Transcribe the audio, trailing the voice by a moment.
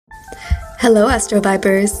Hello, Astro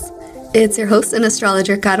Vibers. It's your host and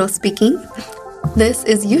astrologer, Caro, speaking. This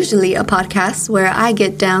is usually a podcast where I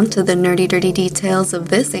get down to the nerdy, dirty details of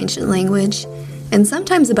this ancient language, and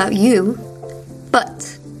sometimes about you,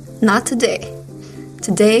 but not today.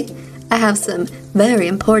 Today, I have some very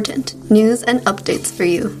important news and updates for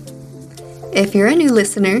you. If you're a new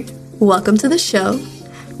listener, welcome to the show.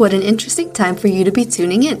 What an interesting time for you to be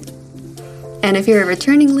tuning in. And if you're a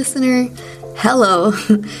returning listener, hello.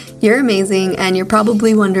 You're amazing, and you're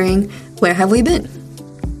probably wondering, where have we been?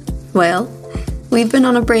 Well, we've been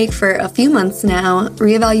on a break for a few months now,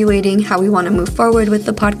 reevaluating how we want to move forward with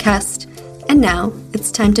the podcast, and now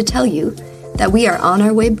it's time to tell you that we are on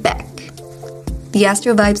our way back. The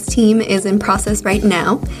Astro Vibes team is in process right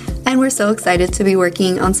now, and we're so excited to be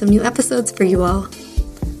working on some new episodes for you all.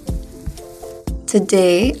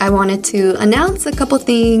 Today, I wanted to announce a couple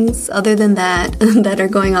things other than that that are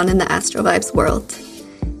going on in the Astro Vibes world.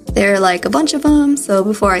 There are like a bunch of them, so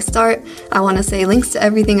before I start, I want to say links to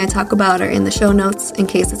everything I talk about are in the show notes in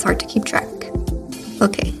case it's hard to keep track.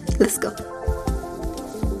 Okay, let's go.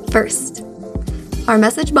 First, our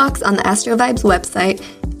message box on the Astro Vibes website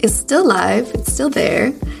is still live, it's still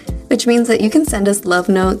there, which means that you can send us love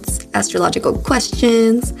notes, astrological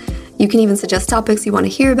questions. You can even suggest topics you want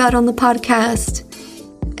to hear about on the podcast.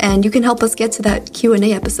 And you can help us get to that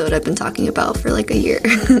Q&A episode I've been talking about for like a year.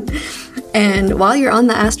 And while you're on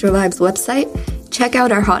the Astro Vibes website, check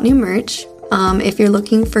out our hot new merch. If you're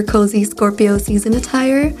looking for cozy Scorpio season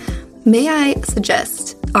attire, may I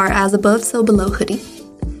suggest our As Above, So Below hoodie.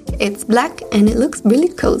 It's black and it looks really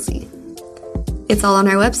cozy. It's all on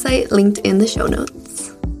our website, linked in the show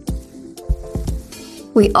notes.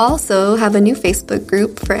 We also have a new Facebook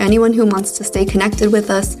group for anyone who wants to stay connected with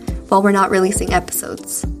us while we're not releasing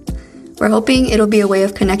episodes. We're hoping it'll be a way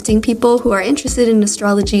of connecting people who are interested in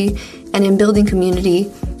astrology and in building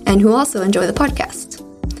community and who also enjoy the podcast.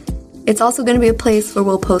 It's also going to be a place where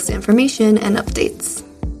we'll post information and updates,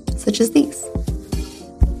 such as these.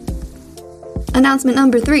 Announcement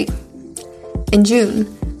number 3. In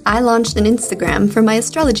June, I launched an Instagram for my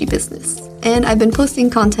astrology business, and I've been posting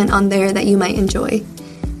content on there that you might enjoy,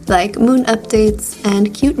 like moon updates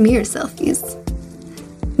and cute mirror selfies.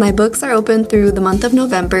 My books are open through the month of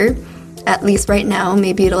November, at least right now.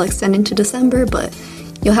 Maybe it'll extend into December, but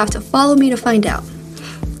you'll have to follow me to find out.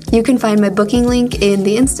 You can find my booking link in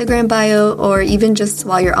the Instagram bio, or even just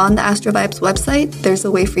while you're on the Astro Vibes website, there's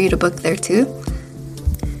a way for you to book there too.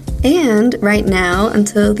 And right now,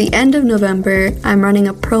 until the end of November, I'm running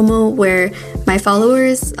a promo where my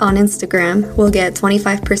followers on Instagram will get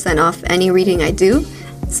 25% off any reading I do.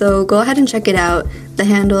 So go ahead and check it out. The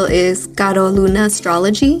handle is Caro Luna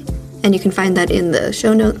Astrology, and you can find that in the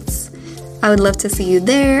show notes. I would love to see you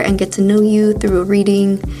there and get to know you through a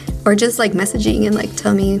reading, or just like messaging and like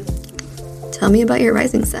tell me about your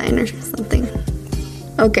rising sign or something.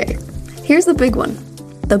 Okay, here's the big one,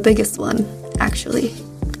 the biggest one, actually.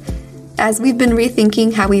 As we've been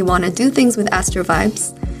rethinking how we want to do things with Astro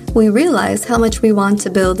Vibes, we realize how much we want to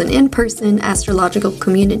build an in-person astrological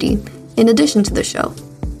community in addition to the show.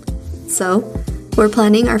 So, we're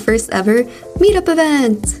planning our first ever meetup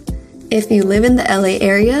event. If you live in the LA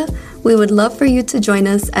area, we would love for you to join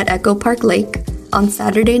us at Echo Park Lake on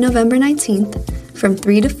Saturday, November 19th from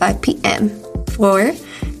 3 to 5 p.m. for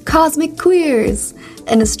Cosmic Queers,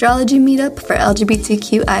 an astrology meetup for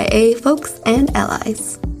LGBTQIA folks and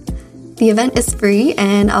allies. The event is free,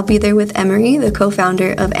 and I'll be there with Emery, the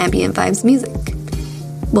co-founder of Ambient Vibes Music.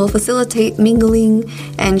 We'll facilitate mingling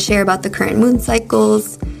and share about the current moon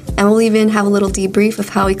cycles, and we'll even have a little debrief of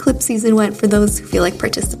how eclipse season went for those who feel like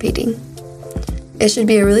participating. It should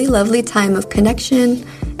be a really lovely time of connection,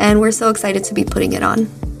 and we're so excited to be putting it on.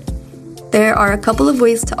 There are a couple of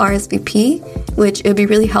ways to RSVP, which it would be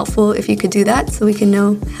really helpful if you could do that so we can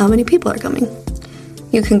know how many people are coming.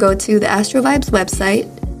 You can go to the Astro Vibes website.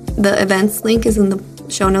 The events link is in the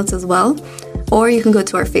show notes as well, or you can go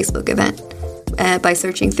to our Facebook event by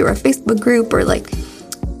searching through our Facebook group or like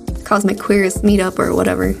Cosmic Queers meetup or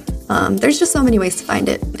whatever. There's just so many ways to find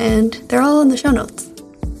it, and they're all in the show notes.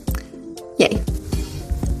 Yay.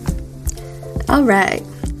 All right,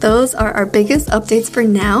 those are our biggest updates for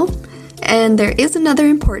now, and there is another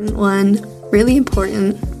important one, really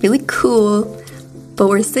important, really cool, but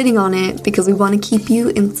we're sitting on it because we want to keep you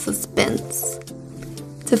in suspense.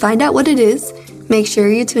 To find out what it is, make sure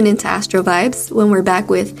you tune into Astro Vibes when we're back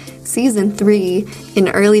with Season 3 in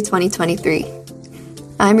early 2023.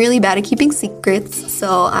 I'm really bad at keeping secrets,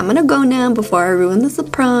 so I'm gonna go now before I ruin the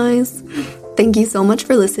surprise. Thank you so much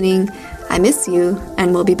for listening. I miss you,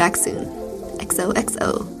 and we'll be back soon.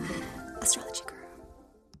 XOXO.